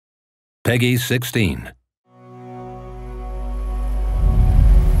Peggy 16.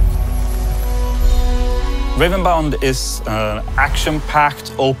 Ravenbound is an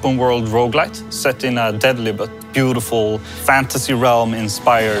action-packed open-world roguelite set in a deadly but beautiful fantasy realm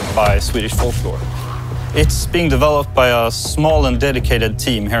inspired by Swedish folklore. It's being developed by a small and dedicated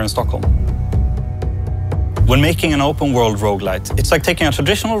team here in Stockholm. When making an open-world roguelite, it's like taking a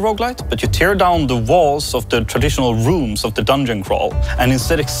traditional roguelite, but you tear down the walls of the traditional rooms of the dungeon crawl and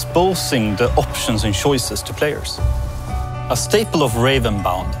instead exposing the options and choices to players. A staple of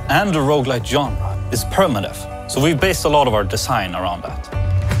Ravenbound and the roguelite genre is permadeath, so we've based a lot of our design around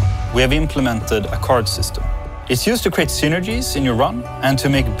that. We have implemented a card system. It's used to create synergies in your run and to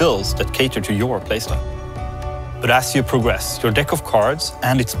make builds that cater to your playstyle. But as you progress, your deck of cards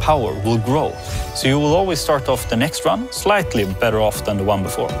and its power will grow, so you will always start off the next run slightly better off than the one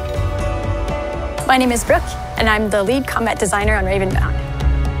before. My name is Brooke, and I'm the lead combat designer on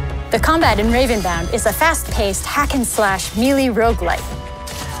Ravenbound. The combat in Ravenbound is a fast-paced hack-and-slash melee roguelite.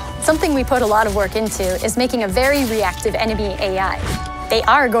 Something we put a lot of work into is making a very reactive enemy AI. They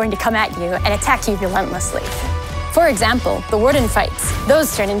are going to come at you and attack you relentlessly. For example, the warden fights.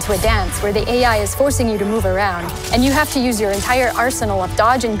 Those turn into a dance where the AI is forcing you to move around, and you have to use your entire arsenal of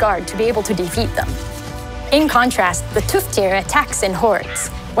dodge and guard to be able to defeat them. In contrast, the Tuftir attacks in hordes.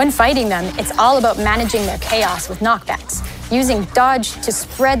 When fighting them, it's all about managing their chaos with knockbacks, using dodge to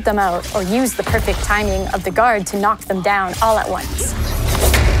spread them out or use the perfect timing of the guard to knock them down all at once.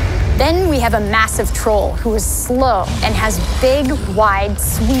 Then we have a massive troll who is slow and has big, wide,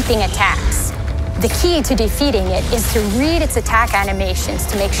 sweeping attacks. The key to defeating it is to read its attack animations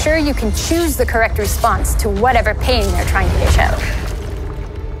to make sure you can choose the correct response to whatever pain they're trying to dish out.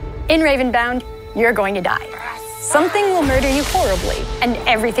 In Ravenbound, you're going to die. Something will murder you horribly, and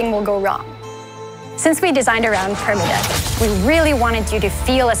everything will go wrong. Since we designed around permadeath, we really wanted you to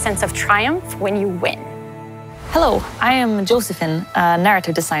feel a sense of triumph when you win. Hello, I am Josephine, a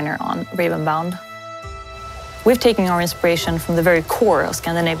narrative designer on Ravenbound. We've taken our inspiration from the very core of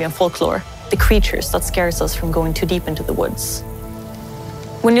Scandinavian folklore, the creatures that scares us from going too deep into the woods.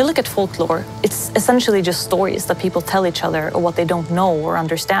 When you look at folklore, it's essentially just stories that people tell each other or what they don't know or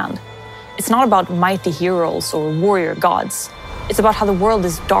understand. It's not about mighty heroes or warrior gods. It's about how the world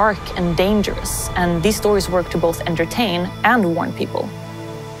is dark and dangerous, and these stories work to both entertain and warn people.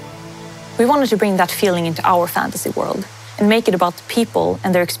 We wanted to bring that feeling into our fantasy world and make it about the people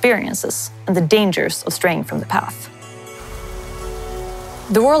and their experiences and the dangers of straying from the path.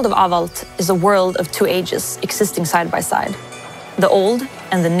 The world of Ávalt is a world of two ages existing side by side, the old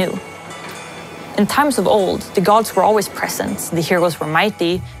and the new. In times of old, the gods were always present, the heroes were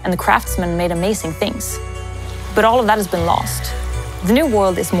mighty, and the craftsmen made amazing things. But all of that has been lost. The new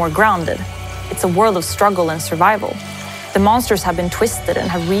world is more grounded. It's a world of struggle and survival. The monsters have been twisted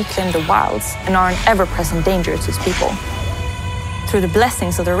and have reclaimed the wilds and are an ever-present danger to its people. Through the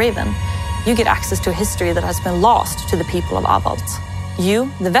blessings of the Raven, you get access to a history that has been lost to the people of Ávalt.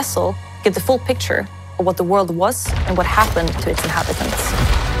 You, the vessel, get the full picture of what the world was and what happened to its inhabitants.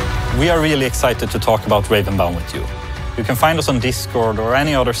 We are really excited to talk about Ravenbound with you. You can find us on Discord or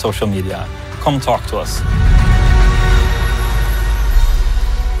any other social media. Come talk to us.